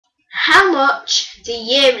how much do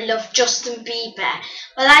you love Justin Bieber?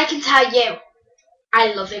 Well, I can tell you,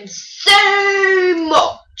 I love him so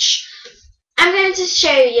much. I'm going to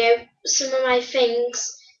show you some of my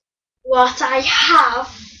things, what I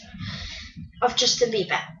have of Justin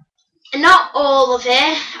Bieber. And not all of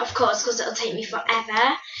it, of course, because it'll take me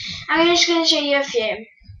forever. I'm just going to show you a few.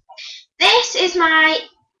 This is my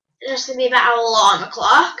Justin Bieber alarm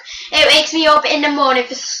clock. It wakes me up in the morning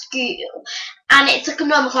for school. And it's like a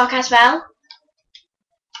normal clock as well.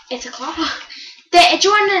 It's a clock. Do you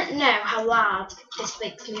want to know how loud this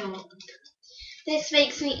wakes me up? This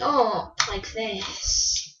wakes me up like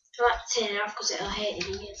this. I'll have to turn it off because it'll hurt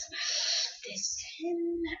the ears. This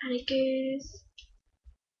and it goes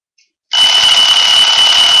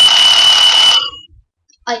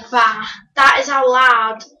like that. That is how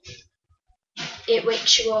loud it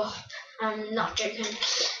wakes you up. I'm not joking.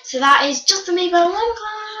 So that is Justin Bieber alarm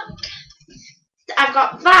clock. I've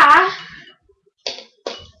got that.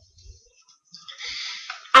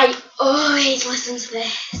 I always listen to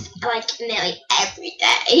this, like nearly every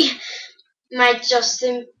day. My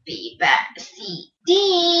Justin Bieber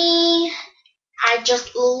CD. I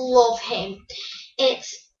just love him.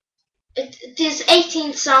 There's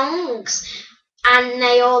 18 songs, and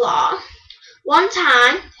they all are One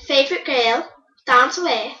Time, Favourite Girl, Down to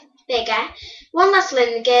Earth, Bigger, One Last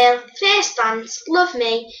Lonely Girl, First Dance, Love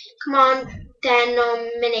Me, Come On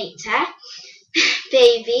Denominator,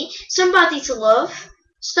 Baby, Somebody to Love,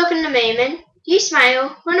 Stuck in the Moment, You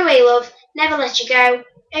Smile, Runaway Love, Never Let You Go,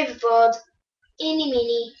 Overboard, Eeny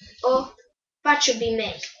Meeny, or That Should Be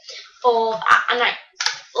Me. And I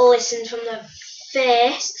listened from the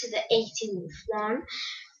first to the 18th one, and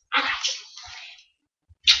I just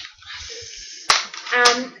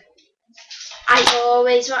love it. I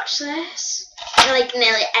always watch this, like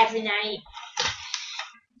nearly every night.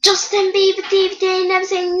 Justin Bieber DVD, never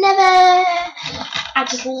say never. I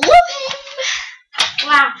just love him.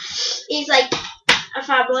 Wow, he's like a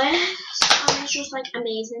fabulous, and he's just like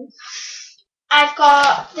amazing. I've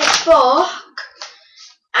got this book,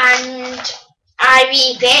 and I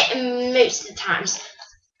read it most of the times.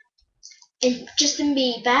 Justin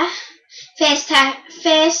Bieber, first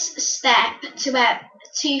step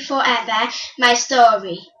to forever, my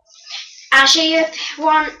story. I'll show you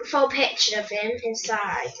one full picture of him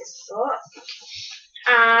inside this book,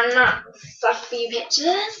 and that's a few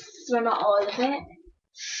pictures, well not all of it,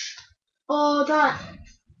 all that,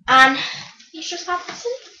 and he's just fabulous.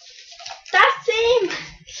 That's him.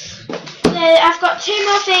 So I've got two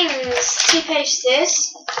more things, two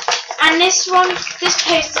posters, and this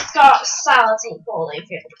poster's got sellotape all over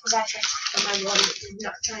it because I tested my one that did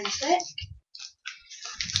not try and stick.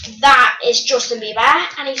 That is Justin Bieber,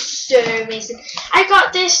 and he's so amazing. I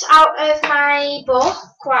got this out of my book,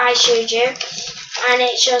 what I showed you, and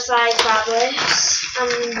it's just like fabulous. I'm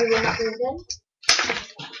really not moving.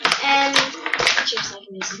 It's just like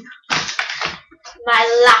amazing.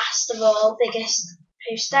 My last of all, biggest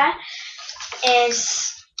poster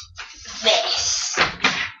is this.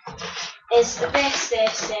 This.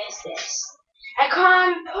 I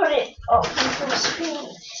can't put it up on the screen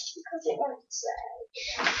because it won't say.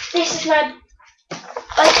 This is my,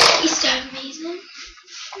 he's so amazing.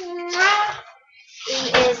 He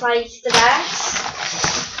is like the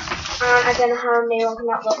best, and I don't know how anyone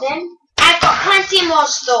cannot love him. I've got plenty more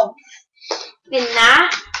stuff in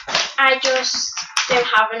that. I just don't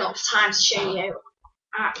have enough time to show you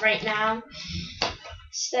right now.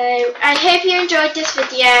 So I hope you enjoyed this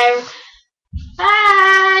video.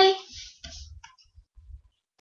 Bye.